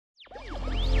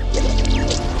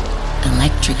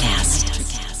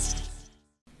Electrocast.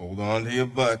 Hold on to your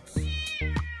butts.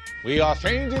 We are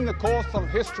changing the course of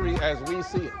history as we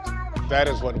see it. That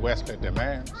is what Wesley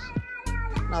demands.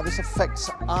 Now, this affects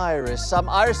Iris.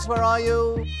 Iris, where are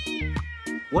you?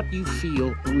 What you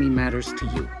feel only matters to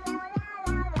you.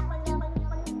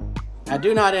 I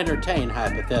do not entertain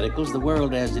hypotheticals. The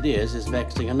world as it is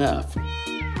vexing enough.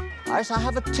 Iris, I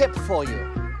have a tip for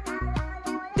you.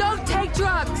 Don't take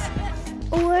drugs!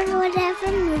 Or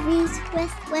Whatever Movies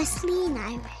with Wesley and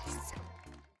Iris.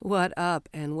 What up,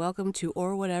 and welcome to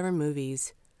Or Whatever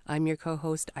Movies. I'm your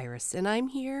co-host, Iris, and I'm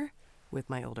here with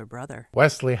my older brother,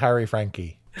 Wesley Harry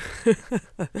Frankie.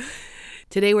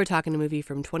 Today we're talking a movie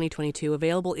from 2022,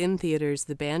 available in theaters,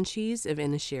 The Banshees of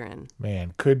Inisherin.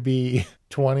 Man, could be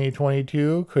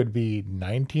 2022, could be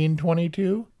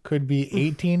 1922, could be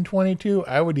 1822.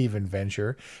 I would even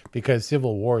venture, because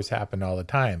civil wars happen all the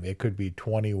time, it could be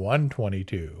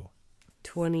 2122.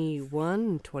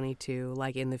 2122,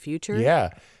 like in the future? Yeah.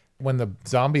 When the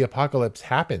zombie apocalypse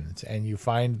happens and you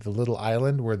find the little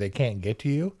island where they can't get to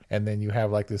you, and then you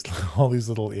have like this all these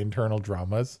little internal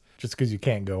dramas just because you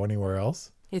can't go anywhere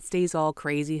else. It stays all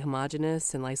crazy,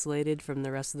 homogenous, and isolated from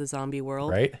the rest of the zombie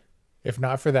world. Right? If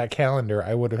not for that calendar,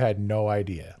 I would have had no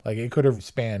idea. Like, it could have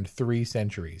spanned 3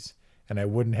 centuries, and I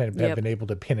wouldn't have been able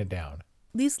to pin it down.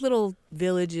 These little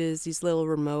villages, these little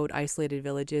remote, isolated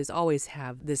villages, always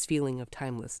have this feeling of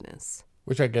timelessness.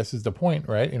 Which I guess is the point,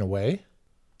 right? In a way.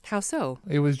 How so?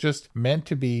 It was just meant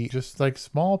to be just like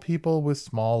small people with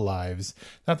small lives.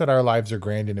 Not that our lives are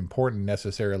grand and important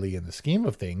necessarily in the scheme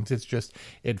of things. It's just,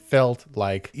 it felt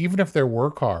like even if there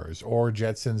were cars or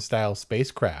Jetson-style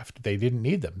spacecraft, they didn't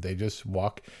need them. They just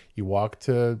you walk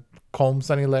to Colm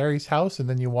Sunny Larry's house and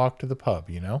then you walk to the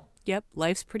pub, you know? Yep,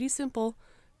 life's pretty simple.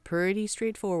 Pretty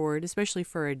straightforward, especially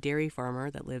for a dairy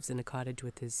farmer that lives in a cottage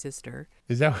with his sister.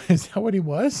 Is that what he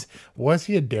was? Was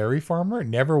he a dairy farmer?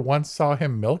 Never once saw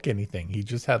him milk anything. He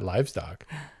just had livestock.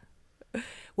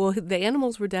 Well, the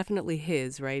animals were definitely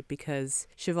his, right? Because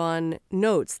Siobhan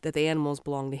notes that the animals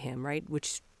belong to him, right?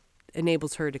 Which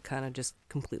enables her to kind of just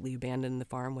completely abandon the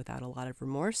farm without a lot of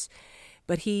remorse.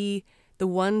 But the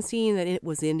one scene that it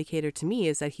was the indicator to me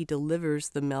is that he delivers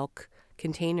the milk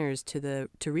containers to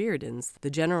Reardon's, the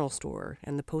general store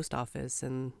and the post office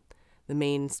and the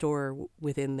main store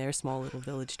within their small little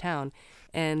village town.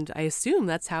 And I assume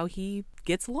that's how he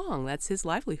gets along. That's his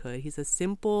livelihood. He's a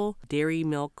simple dairy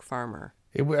milk farmer.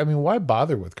 Why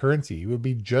bother with currency? It would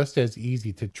be just as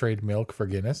easy to trade milk for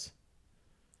Guinness.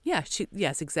 Yeah,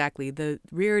 yes, exactly. The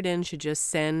Reardon should just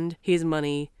send his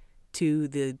money to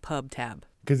the pub tab.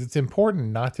 Because it's important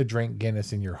not to drink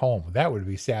Guinness in your home. That would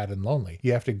be sad and lonely.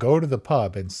 You have to go to the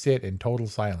pub and sit in total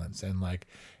silence and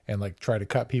try to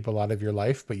cut people out of your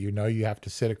life, but you know you have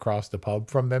to sit across the pub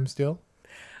from them still.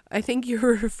 I think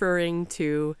you're referring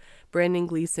to Brendan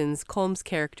Gleeson's Colm's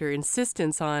character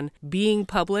insistence on being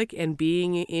public and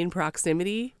being in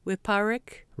proximity with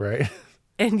Pádraic. Right.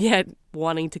 And yet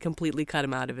wanting to completely cut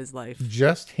him out of his life.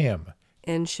 Just him.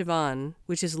 And Siobhan,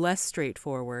 which is less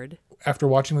straightforward. After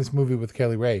watching this movie with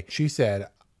Kelly Ray, she said,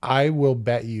 I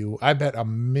bet $1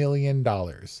 million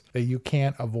that you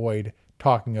can't avoid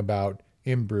talking about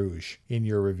In Bruges in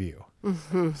your review.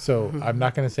 Mm-hmm. So I'm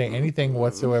not going to say anything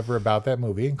whatsoever about that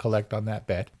movie and collect on that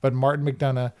bet. But Martin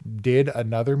McDonagh did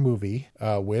another movie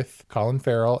with Colin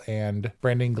Farrell and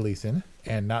Brendan Gleeson,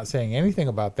 and not saying anything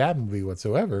about that movie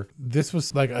whatsoever. This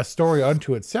was like a story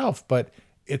unto itself, but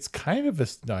it's kind of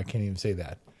no, I can't even say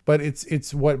that. But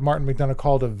it's what Martin McDonagh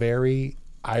called a very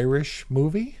Irish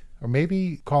movie, or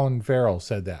maybe Colin Farrell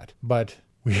said that. But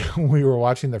we were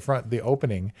watching the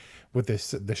opening with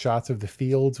the shots of the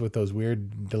fields with those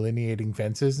weird delineating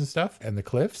fences and stuff and the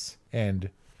cliffs,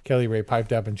 and Kelly Ray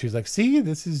piped up and she's like, see,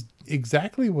 this is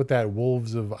exactly what that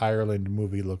Wolves of Ireland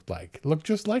movie looked like. It looked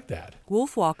just like that.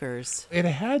 Wolfwalkers. It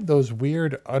had those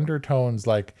weird undertones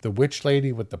like the witch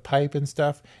lady with the pipe and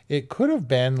stuff. It could have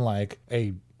been like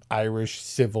a Irish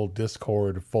civil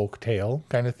discord folk tale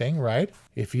kind of thing, right?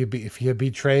 If you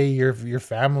betray your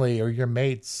family or your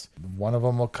mates, one of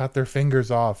them will cut their fingers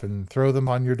off and throw them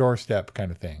on your doorstep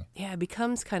kind of thing. Yeah, it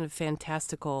becomes kind of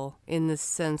fantastical in the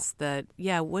sense that,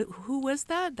 who was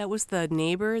that? That was the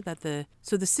neighbor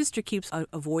so the sister keeps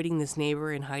avoiding this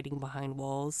neighbor and hiding behind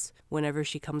walls whenever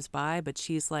she comes by, but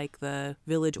she's like the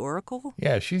village oracle.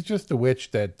 Yeah, she's just the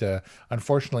witch that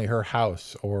unfortunately her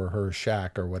house or her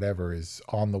shack or whatever is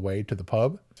on the way to the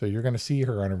pub. So you're going to see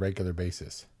her on a regular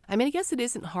basis. I mean, I guess it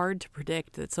isn't hard to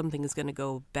predict that something is going to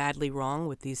go badly wrong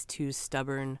with these two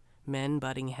stubborn men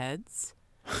butting heads.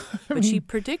 But she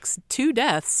predicts 2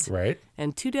 deaths. Right.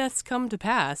 And 2 deaths come to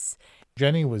pass.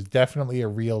 Jenny was definitely a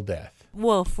real death.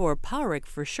 Well, for Powrick,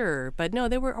 for sure. But no,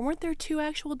 weren't there 2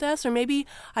 actual deaths? Or maybe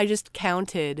I just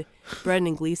counted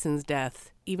Brendan Gleeson's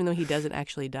death, even though he doesn't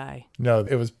actually die. No,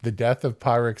 it was the death of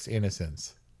Powrick's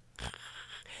innocence.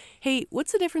 Hey,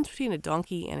 what's the difference between a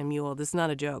donkey and a mule? This is not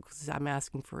a joke. I'm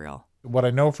asking for real. What I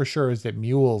know for sure is that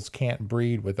mules can't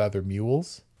breed with other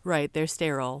mules. Right, they're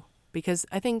sterile. Because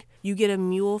I think you get a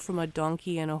mule from a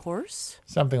donkey and a horse.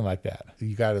 Something like that.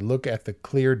 You got to look at the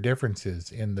clear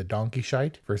differences in the donkey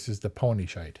shite versus the pony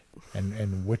shite.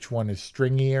 And which one is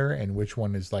stringier and which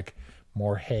one is like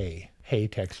more hay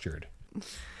textured.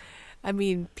 I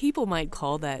mean, people might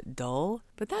call that dull,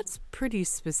 but that's pretty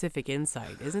specific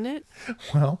insight, isn't it?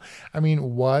 Well, I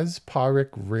mean, was Powrick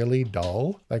really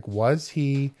dull? Like, was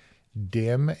he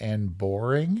dim and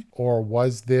boring? Or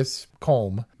was this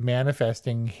Colm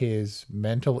manifesting his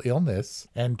mental illness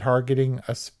and targeting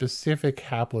a specific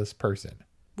hapless person?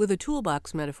 With a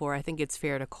toolbox metaphor, I think it's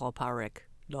fair to call Powrick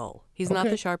dull. He's not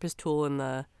the sharpest tool in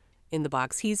the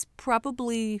box. He's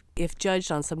probably, if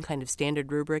judged on some kind of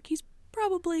standard rubric, he's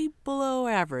probably below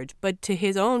average. But to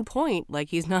his own point, like,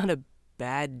 he's not a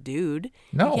bad dude.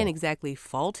 No. You can't exactly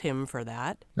fault him for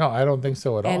that. No, I don't think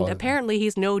so at all. And apparently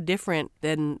he's no different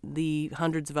than the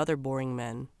hundreds of other boring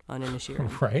men on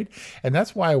Inisherin. Right. And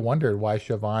that's why I wondered why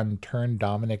Siobhan turned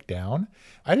Dominic down.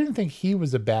 I didn't think he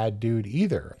was a bad dude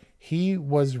either. He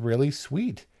was really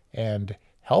sweet and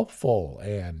helpful.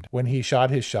 And when he shot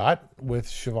his shot with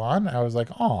Siobhan, I was like,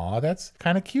 aw, that's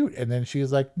kind of cute. And then she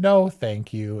was like, no,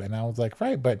 thank you. And I was like,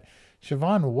 right, but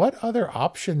Siobhan, what other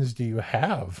options do you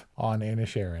have on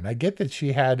Inisherin? I get that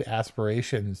she had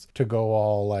aspirations to go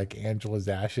all like Angela's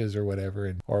Ashes or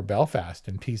whatever, or Belfast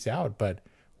and peace out, but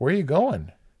where are you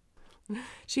going?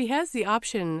 She has the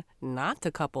option not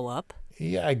to couple up.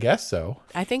 Yeah, I guess so.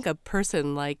 I think a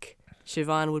person like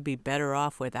Siobhan would be better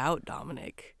off without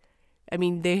Dominic. I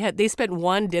mean, they spent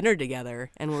one dinner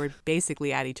together and were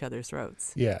basically at each other's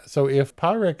throats. Yeah, so if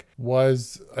Powrick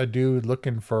was a dude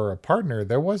looking for a partner,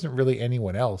 there wasn't really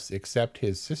anyone else except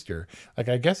his sister. Like,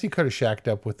 I guess he could have shacked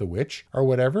up with the witch or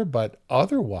whatever, but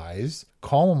otherwise,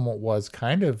 Colm was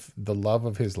kind of the love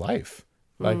of his life.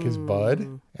 Like his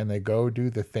bud, and they go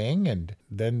do the thing, and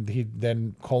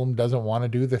then Colm doesn't want to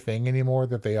do the thing anymore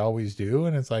that they always do,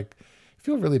 and it's like, I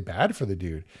feel really bad for the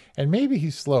dude. And maybe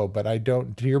he's slow, but I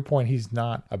don't, to your point, he's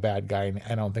not a bad guy, and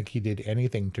I don't think he did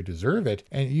anything to deserve it.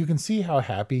 And you can see how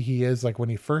happy he is. Like when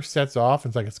he first sets off,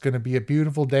 it's like, it's going to be a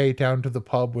beautiful day down to the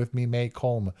pub with me mate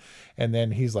Colm. And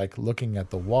then he's like looking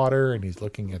at the water and he's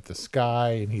looking at the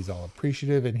sky and he's all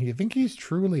appreciative. And I think he's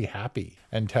truly happy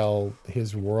until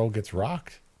his world gets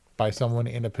rocked by someone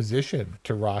in a position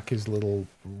to rock his little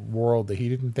world that he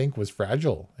didn't think was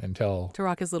fragile until... To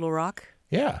rock his little rock?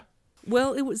 Yeah.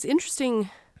 Well, it was interesting.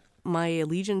 My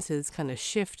allegiances kind of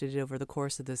shifted over the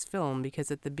course of this film because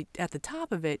at the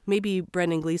top of it, maybe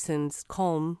Brendan Gleeson's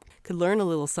Colm could learn a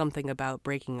little something about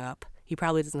breaking up. He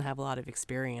probably doesn't have a lot of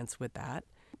experience with that.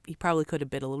 He probably could have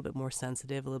been a little bit more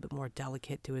sensitive, a little bit more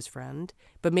delicate to his friend.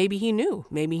 But maybe he knew.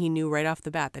 Maybe he knew right off the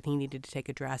bat that he needed to take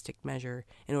a drastic measure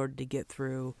in order to get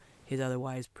through his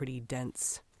otherwise pretty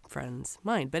dense friend's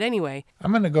mind. But anyway,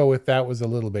 I'm going to go with that was a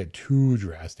little bit too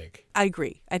drastic. I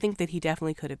agree. I think that he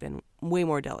definitely could have been way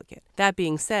more delicate. That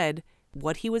being said,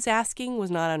 what he was asking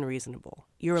was not unreasonable.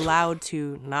 You're allowed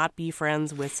to not be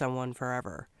friends with someone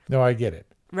forever. No, I get it.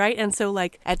 Right? And so,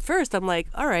 like, at first I'm like,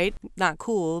 all right, not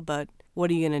cool, but what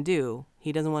are you going to do?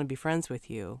 He doesn't want to be friends with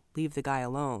you. Leave the guy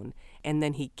alone. And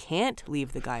then he can't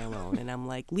leave the guy alone. And I'm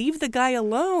like, leave the guy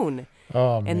alone.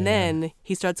 Oh, man. And then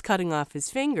he starts cutting off his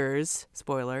fingers,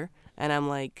 spoiler, and I'm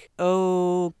like,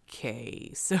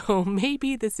 okay, so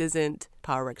maybe this isn't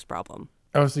Powrick's problem.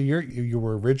 Oh, so you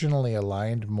were originally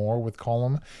aligned more with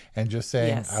Colm and just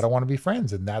saying, Yes. I don't want to be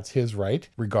friends. And that's his right,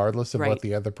 regardless of Right. what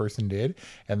the other person did.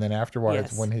 And then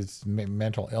afterwards, Yes. when his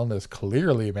mental illness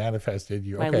clearly manifested,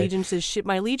 My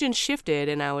allegiance shifted,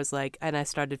 and I was like, and I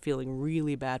started feeling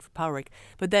really bad for Powrick.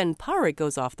 But then Powrick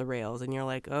goes off the rails, and you're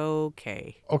like,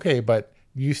 okay. Okay, but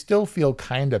you still feel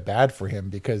kind of bad for him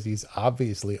because he's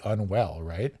obviously unwell,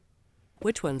 right?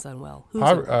 Which one's unwell? Who's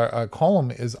unwell?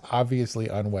 Colm is obviously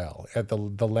unwell at the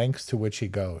lengths to which he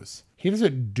goes. He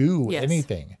doesn't do Yes.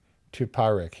 anything to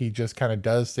Powrick. He just kind of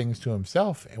does things to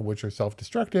himself, which are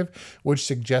self-destructive, which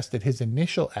suggests that his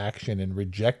initial action in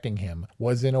rejecting him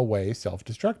was in a way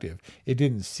self-destructive. It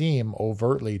didn't seem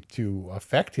overtly to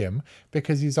affect him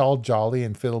because he's all jolly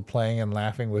and fiddle playing and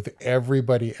laughing with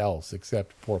everybody else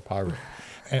except poor Powrick.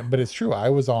 But it's true, I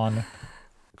was on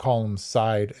Colm's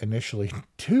side initially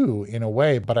too, in a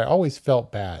way, but I always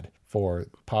felt bad for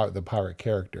the Powrick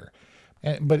character.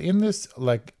 But in this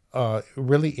like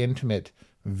really intimate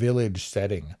village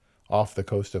setting off the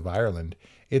coast of Ireland.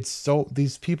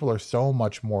 These people are so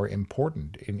much more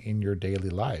important in your daily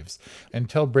lives.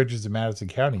 Until Bridges of Madison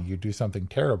County, you do something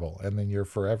terrible and then you're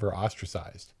forever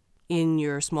ostracized. In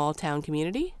your small town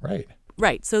community? Right.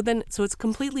 Right. So it's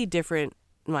completely different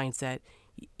mindset.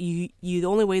 The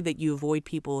only way that you avoid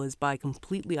people is by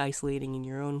completely isolating in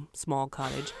your own small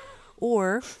cottage,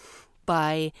 or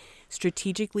by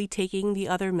strategically taking the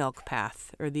other milk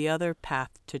path, or the other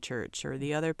path to church, or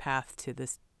the other path to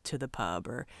the pub,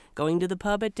 or going to the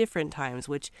pub at different times,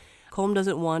 which Colm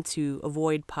doesn't want to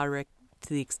avoid Pádraic to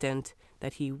the extent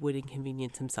that he would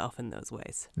inconvenience himself in those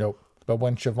ways. Nope. But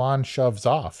when Siobhan shoves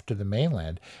off to the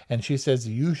mainland and she says,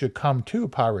 you should come too,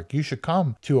 Pádraic, you should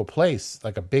come to a place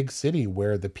like a big city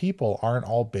where the people aren't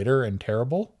all bitter and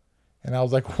terrible. And I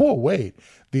was like, whoa, wait,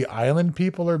 the island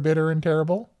people are bitter and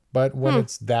terrible? But when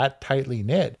it's that tightly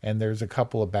knit and there's a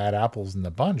couple of bad apples in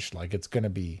the bunch, like it's going to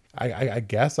be, I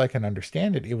guess I can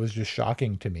understand it. It was just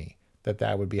shocking to me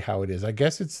that would be how it is. I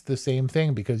guess it's the same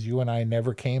thing because you and I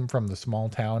never came from the small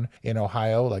town in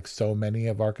Ohio like so many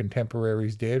of our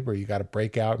contemporaries did, where you got to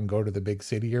break out and go to the big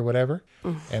city or whatever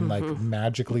and like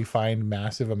magically find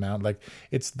massive amount. Like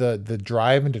it's the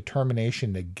drive and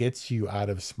determination that gets you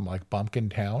out of like Bumpkin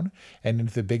Town and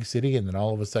into the big city, and then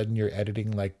all of a sudden you're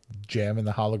editing like Jem and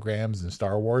the Holograms and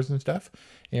Star Wars and stuff,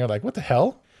 and you're like, what the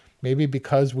hell? Maybe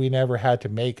because we never had to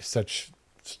make such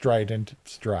strident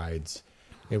strides,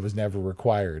 it was never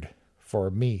required, for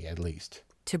me at least.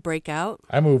 To break out?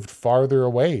 I moved farther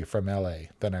away from LA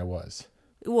than I was.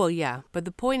 Well, yeah, but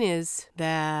the point is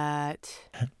that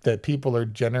people are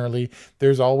generally,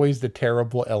 there's always the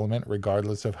terrible element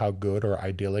regardless of how good or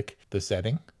idyllic the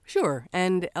setting. Sure,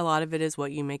 and a lot of it is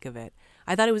what you make of it.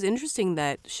 I thought it was interesting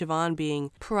that Siobhan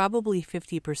being probably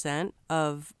 50%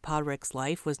 of Pádraic's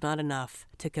life was not enough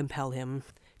to compel him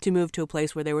to move to a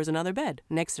place where there was another bed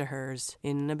next to hers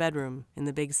in a bedroom in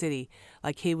the big city.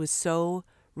 Like he was so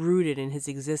rooted in his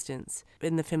existence,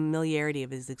 in the familiarity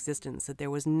of his existence, that there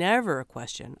was never a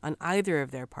question on either of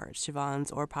their parts,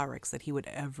 Siobhan's or Pádraic's, that he would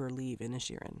ever leave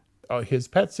Inisherin. Oh, his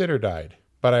pet sitter died.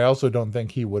 But I also don't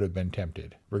think he would have been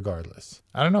tempted regardless.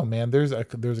 I don't know, man. There's a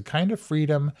kind of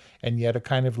freedom and yet a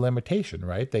kind of limitation,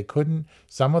 right?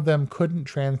 Some of them couldn't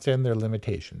transcend their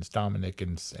limitations, Dominic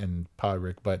and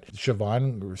Pádraic, but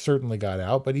Siobhan certainly got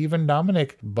out. But even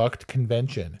Dominic bucked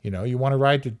convention. You know, you want to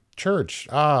ride to church?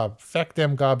 Feck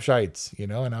them gobshites, you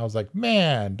know? And I was like,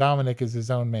 man, Dominic is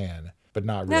his own man, but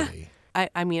not really.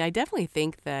 I mean, I definitely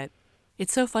think that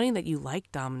it's so funny that you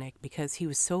like Dominic because he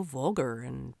was so vulgar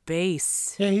and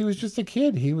base. Yeah, he was just a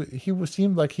kid. He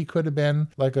seemed like he could have been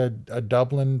like a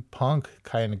Dublin punk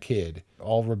kind of kid,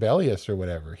 all rebellious or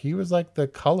whatever. He was like the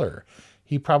color.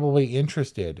 He probably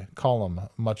interested Colm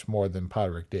much more than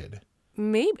Pádraic did.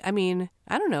 Maybe. I mean,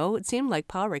 I don't know. It seemed like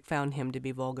Pádraic found him to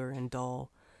be vulgar and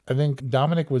dull. I think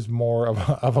Dominic was more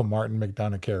of a Martin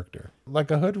McDonagh character,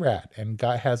 like a hood rat, and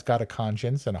has got a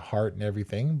conscience and a heart and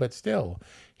everything, but still,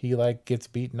 he like gets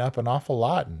beaten up an awful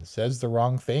lot and says the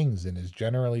wrong things and is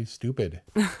generally stupid.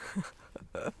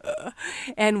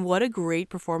 And what a great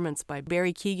performance by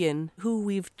Barry Keoghan, who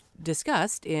we've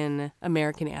discussed in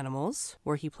American Animals,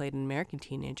 where he played an American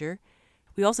teenager.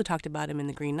 We also talked about him in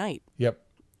The Green Knight. Yep.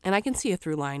 And I can see a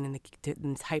through line in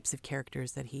the types of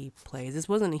characters that he plays. This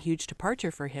wasn't a huge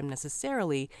departure for him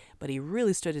necessarily, but he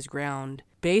really stood his ground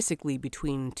basically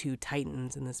between two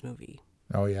titans in this movie.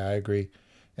 Oh, yeah, I agree.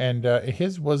 And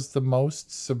his was the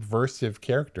most subversive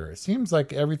character. It seems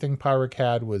like everything Pádraic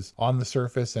had was on the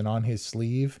surface and on his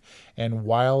sleeve. And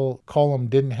while Colm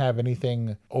didn't have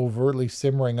anything overtly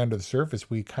simmering under the surface,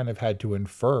 we kind of had to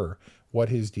infer what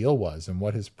his deal was and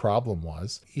what his problem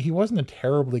was. He wasn't a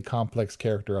terribly complex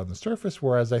character on the surface,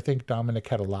 whereas I think Dominic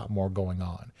had a lot more going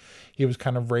on. He was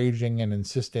kind of raging and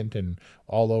insistent and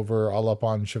all up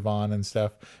on Siobhan and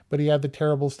stuff, but he had the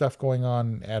terrible stuff going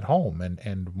on at home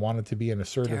and wanted to be an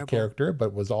assertive character,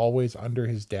 but was always under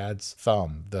his dad's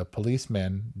thumb. The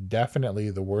policeman, definitely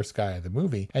the worst guy of the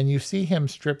movie, and you see him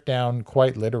stripped down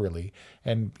quite literally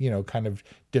and, you know, kind of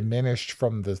diminished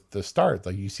from the start.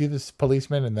 Like you see this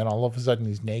policeman and then all of a sudden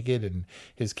he's naked and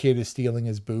his kid is stealing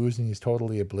his booze and he's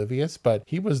totally oblivious, but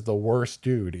he was the worst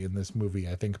dude in this movie,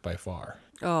 I think, by far.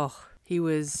 Oh, he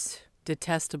was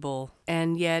detestable.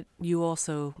 And yet you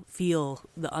also feel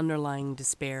the underlying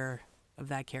despair of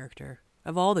that character,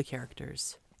 of all the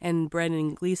characters. And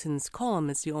Brendan Gleeson's Colm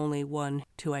is the only one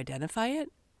to identify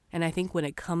it. And I think when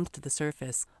it comes to the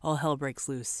surface, all hell breaks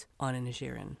loose on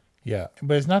Inisherin. Yeah,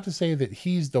 but it's not to say that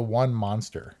he's the one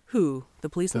monster. Who? The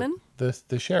policeman?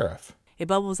 The sheriff. It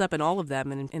bubbles up in all of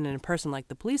them, and in a person like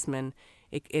the policeman,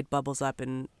 it bubbles up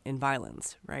in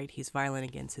violence, right? He's violent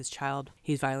against his child.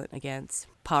 He's violent against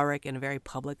Pádraic in a very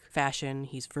public fashion.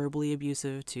 He's verbally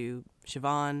abusive to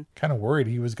Siobhan. Kind of worried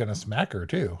he was going to smack her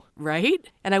too. Right?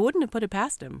 And I wouldn't have put it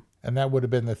past him. And that would have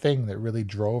been the thing that really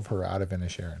drove her out of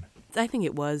Inisherin. I think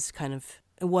it was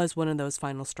one of those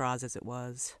final straws as it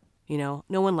was. You know,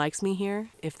 no one likes me here.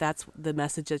 If that's the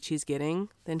message that she's getting,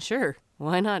 then sure,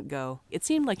 why not go? It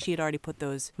seemed like she had already put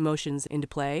those emotions into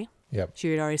play. Yep.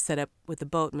 She had already set up with the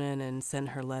boatman and sent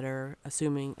her letter,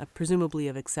 presumably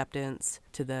of acceptance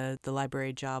to the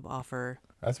library job offer.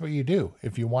 That's what you do.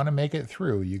 If you want to make it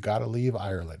through, you got to leave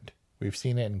Ireland. We've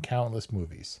seen it in countless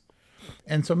movies.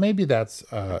 And so maybe that's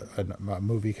a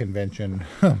movie convention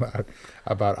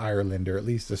about Ireland, or at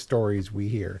least the stories we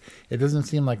hear. It doesn't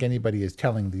seem like anybody is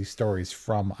telling these stories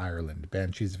from Ireland,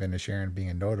 Banshees of Inisherin being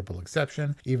a notable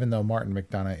exception, even though Martin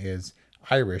McDonagh is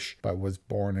Irish but was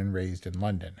born and raised in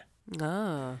London.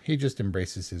 Ah. He just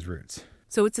embraces his roots.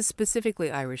 So it's a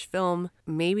specifically Irish film.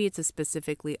 Maybe it's a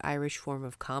specifically Irish form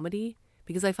of comedy,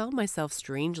 because I found myself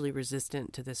strangely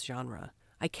resistant to this genre.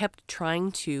 I kept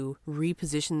trying to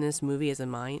reposition this movie in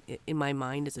my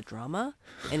mind as a drama,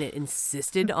 and it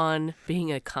insisted on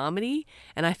being a comedy,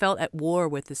 and I felt at war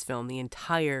with this film the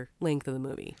entire length of the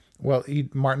movie. Well,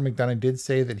 Martin McDonagh did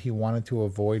say that he wanted to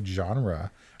avoid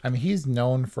genre. I mean, he's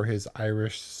known for his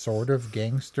Irish sort of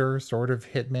gangster, sort of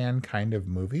hitman kind of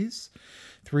movies.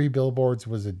 3 Billboards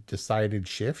was a decided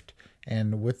shift.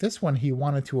 And with this one, he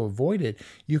wanted to avoid it.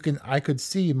 I could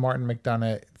see Martin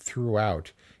McDonagh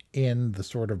throughout in the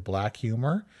sort of black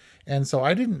humor. And so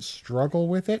I didn't struggle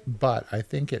with it, but I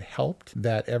think it helped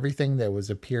that everything that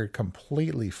appeared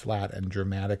completely flat and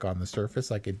dramatic on the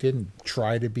surface, like it didn't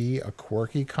try to be a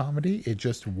quirky comedy, it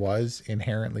just was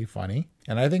inherently funny.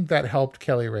 And I think that helped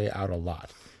Kelly Ray out a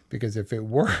lot, because if it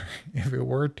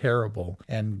were terrible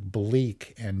and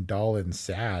bleak and dull and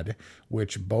sad,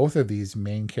 which both of these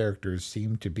main characters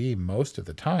seem to be most of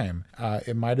the time,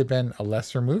 it might have been a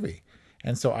lesser movie.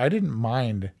 And so I didn't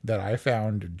mind that I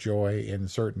found joy in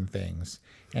certain things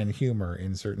and humor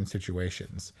in certain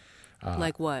situations.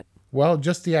 Like what? Well,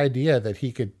 just the idea that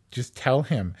he could just tell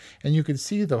him, and you could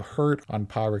see the hurt on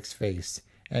Pádraic's face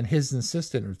and his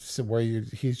insistence where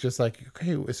he's just like,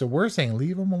 okay, so we're saying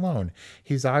leave him alone.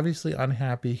 He's obviously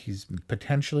unhappy. He's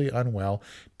potentially unwell.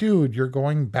 Dude, you're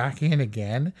going back in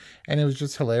again. And it was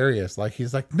just hilarious. Like,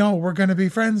 he's like, no, we're going to be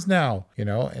friends now, you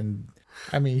know? And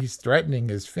I mean, he's threatening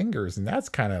his fingers, and that's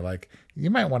kind of like, you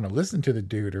might want to listen to the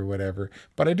dude or whatever,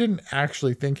 but I didn't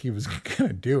actually think he was going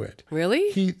to do it. Really?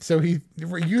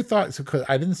 You thought, so 'cause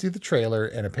I didn't see the trailer,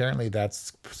 and apparently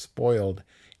that's spoiled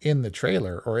in the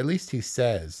trailer, or at least he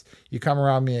says, you come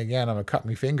around me again, I'm going to cut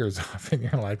my fingers off. And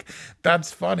you're like,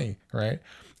 that's funny, right?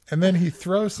 And then he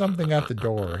throws something at the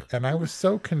door, and I was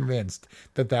so convinced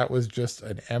that was just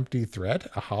an empty threat,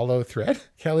 a hollow threat.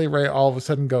 Kelly Ray all of a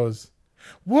sudden goes,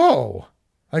 whoa,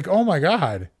 like, oh my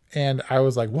God. And I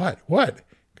was like, what?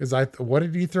 Because what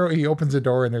did he throw? He opens the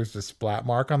door and there's a splat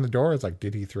mark on the door. It's like,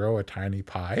 did he throw a tiny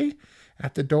pie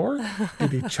at the door?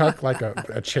 Did he chuck like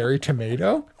a cherry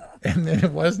tomato? And then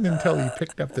it wasn't until he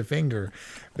picked up the finger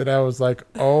that I was like,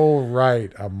 oh,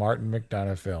 right, a Martin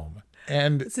McDonagh film.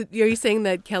 And So are you saying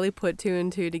that Kelly put 2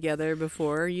 and 2 together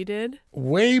before you did?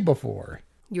 way before.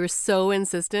 You were so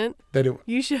insistent That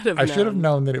you should have. I should have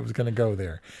known that it was going to go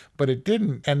there, but it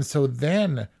didn't. And so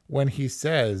then when he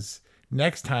says,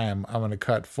 next time I'm going to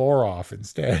cut 4 off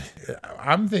instead,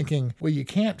 I'm thinking, well, you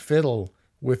can't fiddle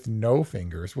with no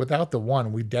fingers. Without the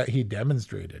one, he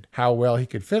demonstrated how well he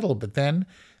could fiddle. But then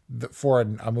for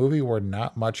a movie where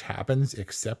not much happens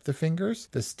except the fingers,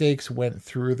 the stakes went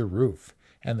through the roof.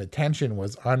 And the tension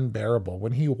was unbearable.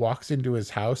 When he walks into his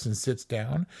house and sits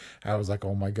down, I was like,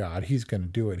 oh my God, he's going to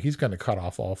do it. He's going to cut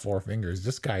off all 4 fingers.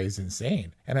 This guy is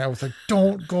insane. And I was like,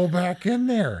 don't go back in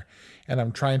there. And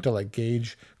I'm trying to like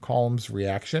gauge Colm's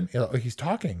reaction. He's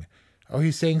talking. Oh,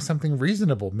 he's saying something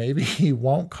reasonable. Maybe he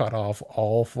won't cut off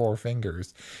all 4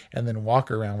 fingers and then walk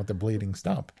around with a bleeding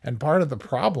stump. And part of the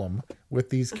problem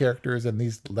with these characters and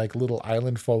these like little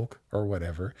island folk or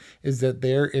whatever is that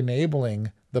they're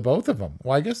enabling the both of them.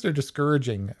 Well, I guess they're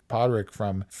discouraging Pádraic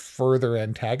from further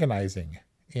antagonizing,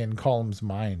 in Colm's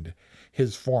mind,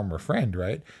 his former friend,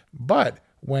 right? But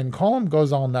when Colm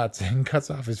goes all nuts and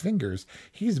cuts off his fingers,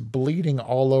 he's bleeding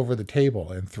all over the table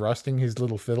and thrusting his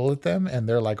little fiddle at them, and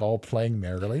they're like all playing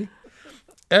merrily.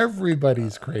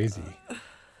 Everybody's crazy.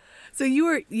 So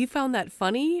you found that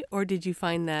funny, or did you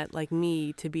find that, like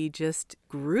me, to be just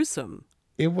gruesome?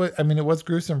 It was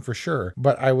gruesome for sure,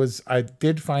 but I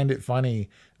did find it funny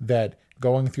that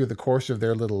going through the course of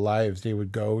their little lives, they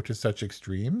would go to such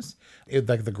extremes.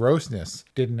 Like the grossness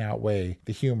didn't outweigh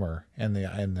the humor and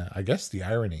the I guess the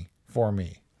irony for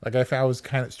me. Like I was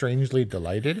kind of strangely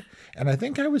delighted, and I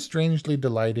think I was strangely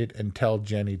delighted until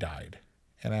Jenny died.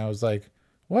 And I was like,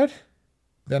 what?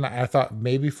 Then I thought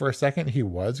maybe for a second he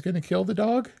was going to kill the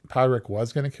dog. Pyrick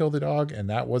was going to kill the dog, and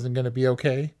that wasn't going to be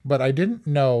okay. But I didn't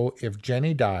know if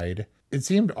Jenny died. It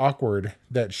seemed awkward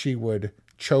that she would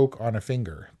choke on a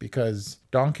finger because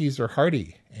donkeys are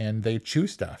hardy and they chew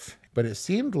stuff. But it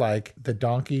seemed like the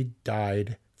donkey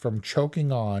died from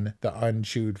choking on the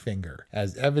unchewed finger,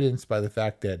 as evidenced by the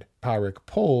fact that Pyrick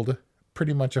pulled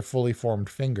pretty much a fully formed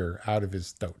finger out of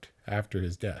his throat after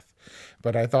his death.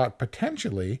 But I thought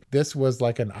potentially this was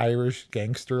like an Irish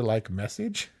gangster-like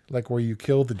message, like where you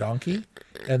kill the donkey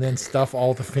and then stuff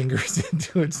all the fingers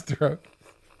into its throat.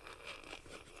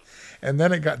 And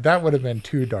then that would have been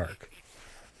too dark.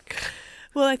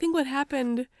 Well, I think what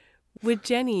happened with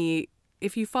Jenny,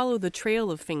 if you follow the trail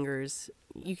of fingers,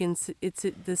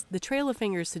 the trail of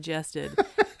fingers suggested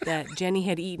that Jenny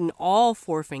had eaten all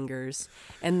 4 fingers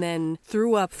and then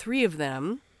threw up 3 of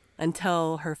them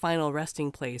until her final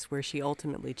resting place, where she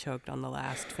ultimately choked on the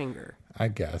last finger. I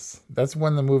guess that's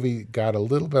when the movie got a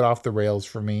little bit off the rails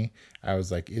for me. I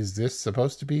was like, is this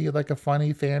supposed to be like a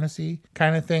funny fantasy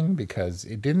kind of thing? Because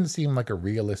it didn't seem like a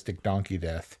realistic donkey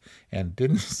death, and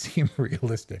didn't seem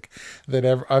realistic that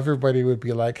everybody would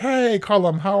be like, hey,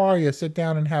 Colum, how are you? Sit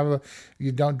down and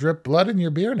you don't drip blood in your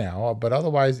beer now, but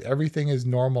otherwise everything is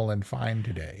normal and fine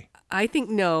today. I think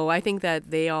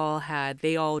that they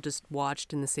all just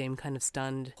watched in the same kind of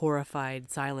stunned, horrified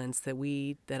silence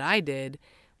that I did.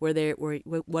 What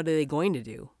are they going to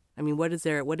do? I mean, what is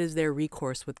their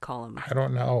recourse with Colum? I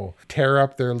don't know. Tear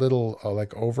up their little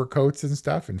like overcoats and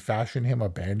stuff and fashion him a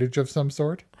bandage of some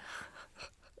sort?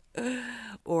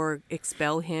 Or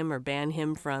expel him or ban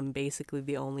him from basically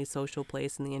the only social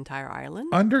place in the entire island?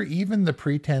 Under even the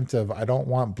pretense of, I don't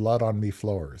want blood on me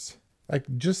floors. Like,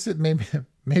 just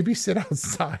maybe sit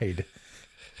outside.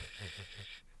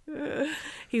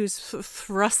 He was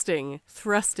thrusting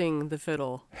the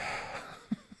fiddle.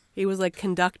 He was like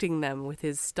conducting them with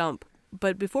his stump.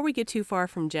 But before we get too far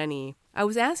from Jenny, I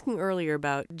was asking earlier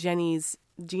about Jenny's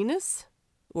genus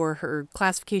or her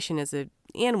classification as an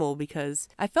animal, because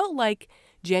I felt like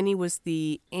Jenny was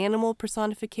the animal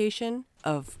personification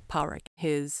of Pyrick,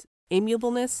 his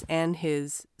amiableness and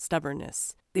his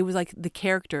stubbornness. It was like the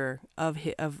character of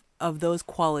those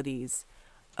qualities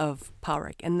of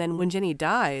Pyrick. And then when Jenny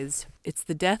dies, it's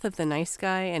the death of the nice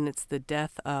guy and it's the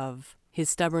death of his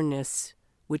stubbornness,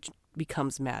 which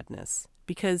becomes madness.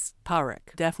 Because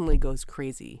Pyrick definitely goes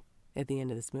crazy at the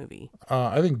end of this movie.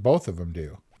 I think both of them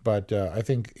do. But I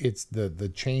think it's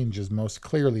the change is most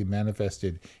clearly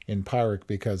manifested in Pyrick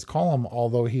because Colum,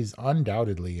 although he's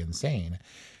undoubtedly insane,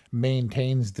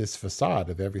 maintains this facade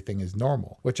of everything is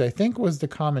normal, which I think was the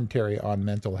commentary on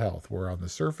mental health, where on the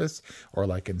surface, or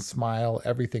like in Smile,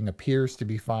 everything appears to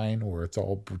be fine, where it's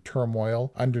all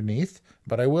turmoil underneath.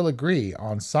 But I will agree,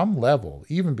 on some level,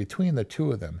 even between the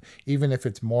two of them, even if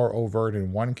it's more overt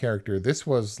in one character, this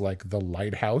was like the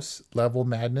lighthouse level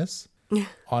madness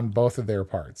on both of their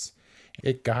parts.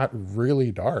 It got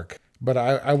really dark. But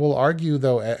I will argue,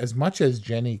 though, as much as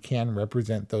Jenny can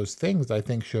represent those things, I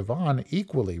think Siobhan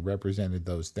equally represented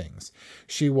those things.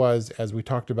 She was, as we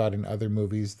talked about in other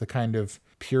movies, the kind of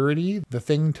purity, the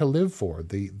thing to live for,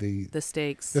 the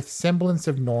stakes, the semblance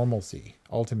of normalcy,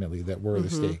 ultimately, that were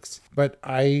the stakes. But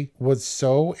I was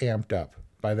so amped up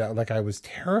by that. Like, I was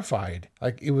terrified.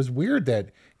 Like, it was weird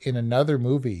that in another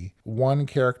movie, one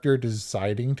character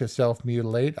deciding to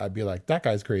self-mutilate, I'd be like, that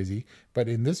guy's crazy. But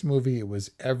in this movie, it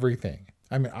was everything.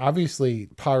 I mean, obviously,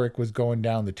 Pyrick was going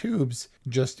down the tubes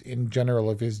just in general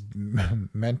of his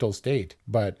mental state.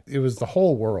 But it was the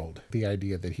whole world, the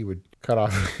idea that he would cut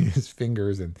off his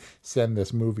fingers and send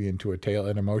this movie into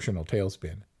an emotional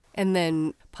tailspin. And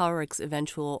then Pyrick's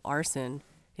eventual arson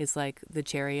is like the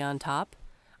cherry on top.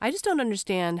 I just don't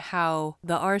understand how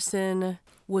the arson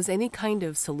was any kind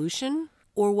of solution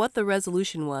or what the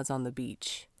resolution was on the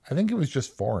beach. I think it was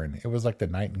just foreign. It was like the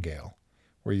Nightingale,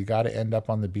 where you got to end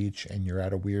up on the beach and you're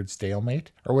at a weird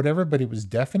stalemate or whatever. But it was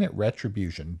definite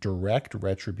retribution, direct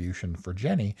retribution for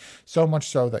Jenny, so much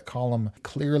so that Colum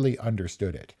clearly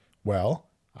understood it. Well,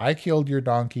 I killed your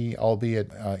donkey,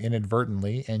 albeit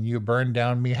inadvertently, and you burned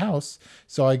down me house,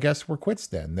 so I guess we're quits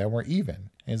then. Then we're even.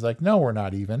 And he's like, no, we're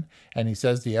not even. And he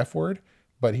says the F word,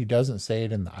 but he doesn't say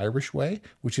it in the Irish way,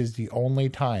 which is the only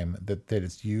time that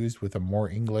it's used with a more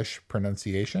English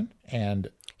pronunciation. And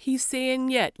he's saying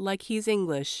yet like he's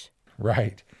English.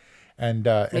 Right. And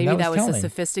Maybe that was a telling.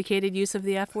 sophisticated use of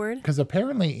the F word. Because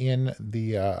apparently in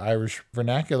the Irish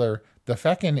vernacular, the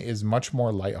feckin' is much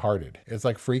more lighthearted. It's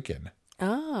like freakin'.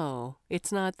 Oh,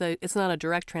 it's not a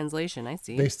direct translation. I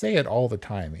see. They say it all the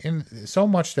time. In so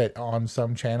much that on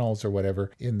some channels or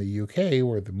whatever in the UK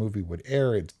where the movie would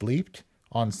air, it's bleeped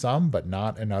on some, but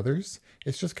not in others.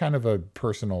 It's just kind of a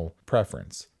personal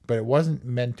preference. But it wasn't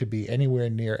meant to be anywhere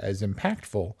near as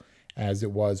impactful as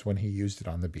it was when he used it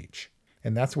on the beach.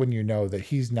 And that's when you know that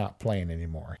he's not playing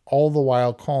anymore. All the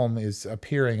while, Colm is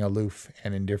appearing aloof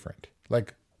and indifferent.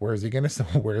 Like, where is he gonna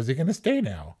stay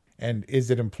now? And is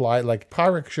it implied, like,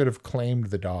 Pádraic should have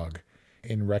claimed the dog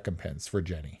in recompense for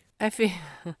Jenny. I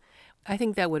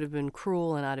think that would have been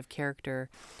cruel and out of character.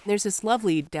 There's this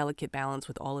lovely, delicate balance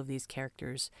with all of these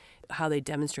characters, how they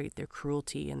demonstrate their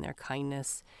cruelty and their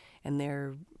kindness and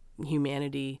their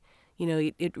humanity. You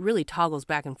know, it really toggles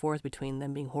back and forth between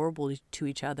them being horrible to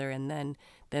each other and then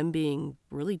them being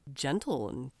really gentle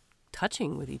and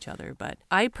touching with each other. But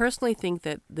I personally think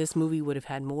that this movie would have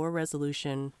had more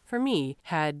resolution for me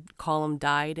had Colm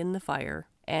died in the fire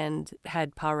and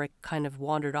had Pádraic kind of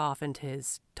wandered off into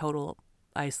his total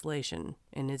isolation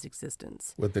in his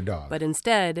existence. With the dog. But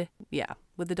instead,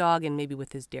 with the dog and maybe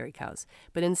with his dairy cows.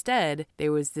 But instead,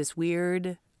 there was this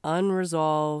weird,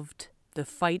 unresolved, the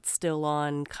fight still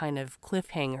on kind of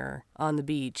cliffhanger on the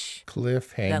beach.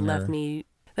 Cliffhanger.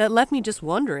 That left me just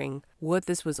wondering what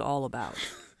this was all about.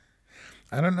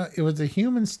 I don't know. It was a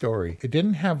human story. It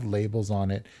didn't have labels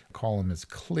on it. Colm is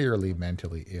clearly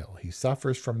mentally ill. He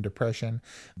suffers from depression.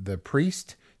 The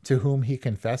priest to whom he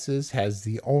confesses has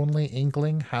the only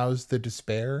inkling. How's the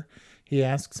despair? He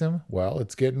asks him. Well,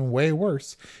 it's getting way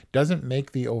worse. Doesn't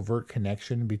make the overt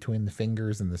connection between the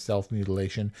fingers and the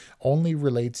self-mutilation. Only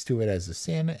relates to it as a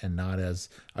sin and not as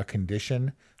a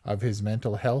condition of his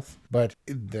mental health. But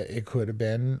it could have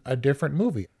been a different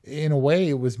movie. In a way,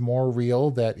 it was more real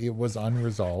that it was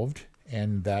unresolved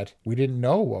and that we didn't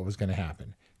know what was going to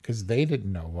happen. Because they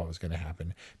didn't know what was going to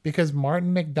happen. Because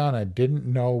Martin McDonagh didn't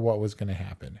know what was going to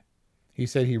happen. He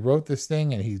said he wrote this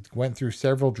thing and he went through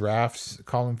several drafts.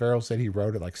 Colin Farrell said he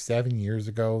wrote it like 7 years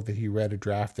ago, that he read a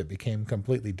draft that became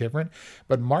completely different.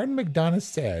 But Martin McDonagh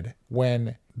said,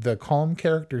 when the Colm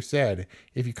character said,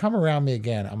 if you come around me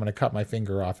again, I'm going to cut my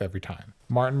finger off every time.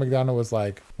 Martin McDonagh was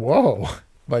like, whoa,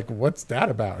 like what's that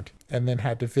about? And then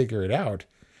had to figure it out.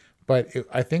 But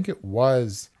I think it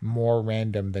was more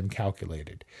random than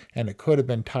calculated. And it could have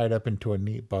been tied up into a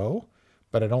neat bow.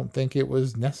 But I don't think it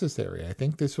was necessary. I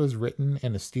think this was written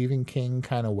in a Stephen King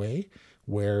kind of way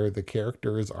where the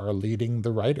characters are leading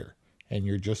the writer. And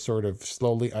you're just sort of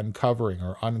slowly uncovering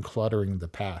or uncluttering the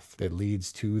path that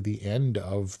leads to the end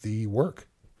of the work.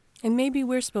 And maybe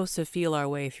we're supposed to feel our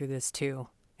way through this too.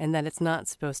 And that it's not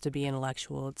supposed to be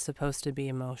intellectual. It's supposed to be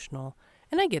emotional.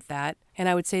 And I get that. And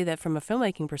I would say that from a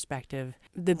filmmaking perspective,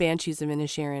 the Banshees of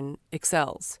Inisherin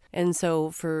excels. And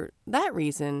so for that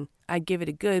reason, I'd give it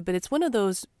a good, but it's one of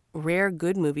those rare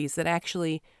good movies that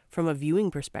actually, from a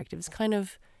viewing perspective, is kind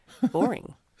of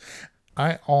boring.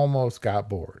 I almost got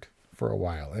bored for a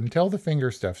while until the finger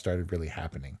stuff started really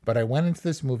happening. But I went into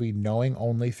this movie knowing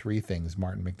only three things: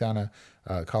 Martin McDonagh,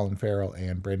 Colin Farrell,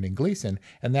 and Brendan Gleeson.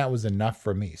 And that was enough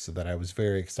for me, so that I was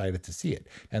very excited to see it.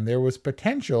 And there was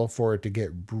potential for it to get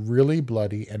really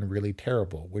bloody and really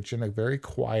terrible, which in a very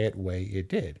quiet way it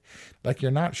did. Like,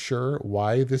 you're not sure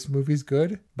why this movie's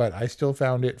good, but I still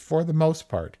found it, for the most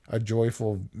part, a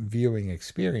joyful viewing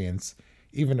experience,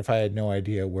 even if I had no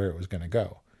idea where it was going to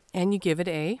go. And you give it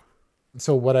a?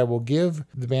 So what I will give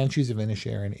The Banshees of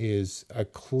Inisherin is a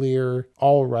clear,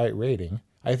 all right rating.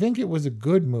 I think it was a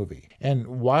good movie.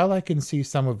 And while I can see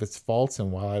some of its faults,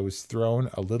 and while I was thrown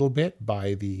a little bit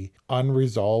by the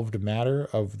unresolved matter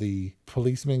of the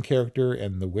policeman character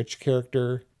and the witch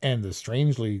character, and the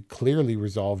strangely, clearly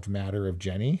resolved matter of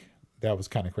Jenny, that was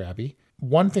kind of crappy.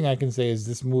 One thing I can say is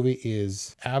this movie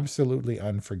is absolutely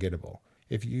unforgettable.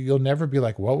 If you'll never be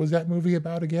like, what was that movie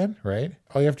about again, right?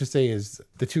 All you have to say is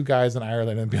the two guys in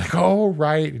Ireland and be like, oh,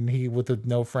 right. And he with the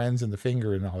no friends and the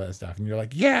finger and all that stuff. And you're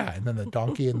like, yeah. And then the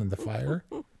donkey and then the fire.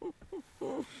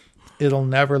 It'll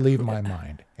never leave my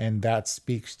mind. And that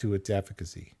speaks to its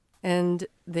efficacy. And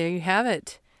there you have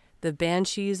it. The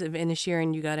Banshees of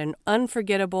Inisherin. You got an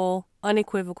unforgettable,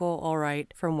 unequivocal all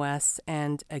right from Wes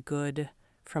and a good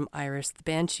from Iris. The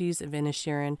Banshees of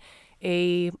Inisherin.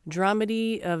 A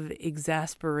dramedy of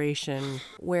exasperation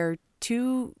where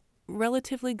two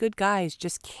relatively good guys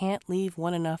just can't leave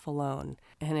one another alone.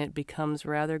 and it becomes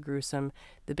rather gruesome.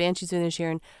 The Banshees of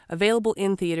Inisherin, available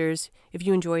in theaters. If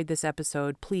you enjoyed this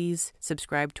episode, please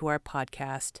subscribe to our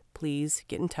podcast. Please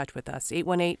get in touch with us,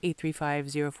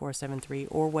 818-835-0473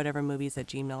 or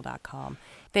whatevermovies@gmail.com.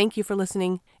 Thank you for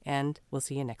listening, and we'll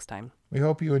see you next time. We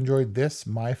hope you enjoyed this,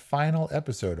 my final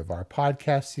episode of our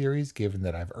podcast series, given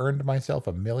that I've earned myself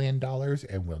 $1 million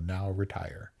and will now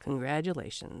retire.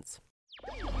 Congratulations.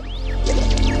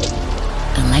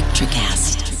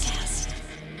 Electricast.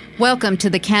 Welcome to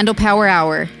the Candle Power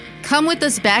Hour. Come with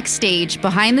us backstage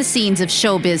behind the scenes of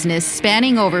show business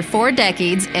spanning over 4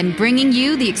 decades and bringing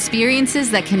you the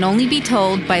experiences that can only be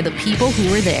told by the people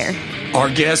who were there. Our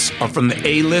guests are from the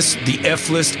A-list, the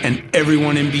F-list, and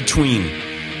everyone in between.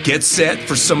 Get set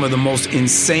for some of the most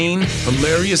insane,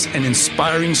 hilarious, and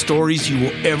inspiring stories you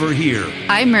will ever hear.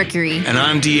 I'm Mercury. And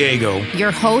I'm Diego.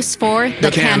 Your hosts for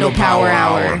the Candle Power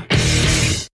Hour.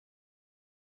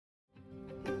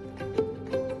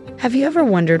 Have you ever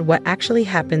wondered what actually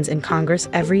happens in Congress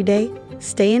every day?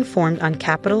 Stay informed on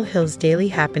Capitol Hill's daily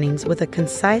happenings with a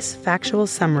concise, factual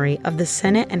summary of the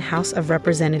Senate and House of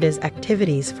Representatives'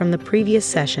 activities from the previous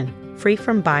session, free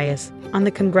from bias, on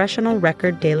the Congressional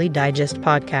Record Daily Digest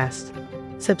podcast.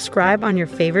 Subscribe on your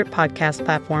favorite podcast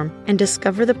platform and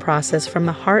discover the process from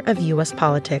the heart of U.S.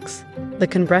 politics. The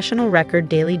Congressional Record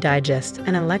Daily Digest,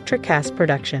 an Electricast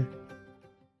production.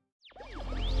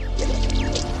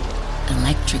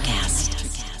 Electricast.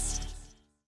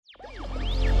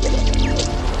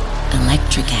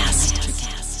 Electricast.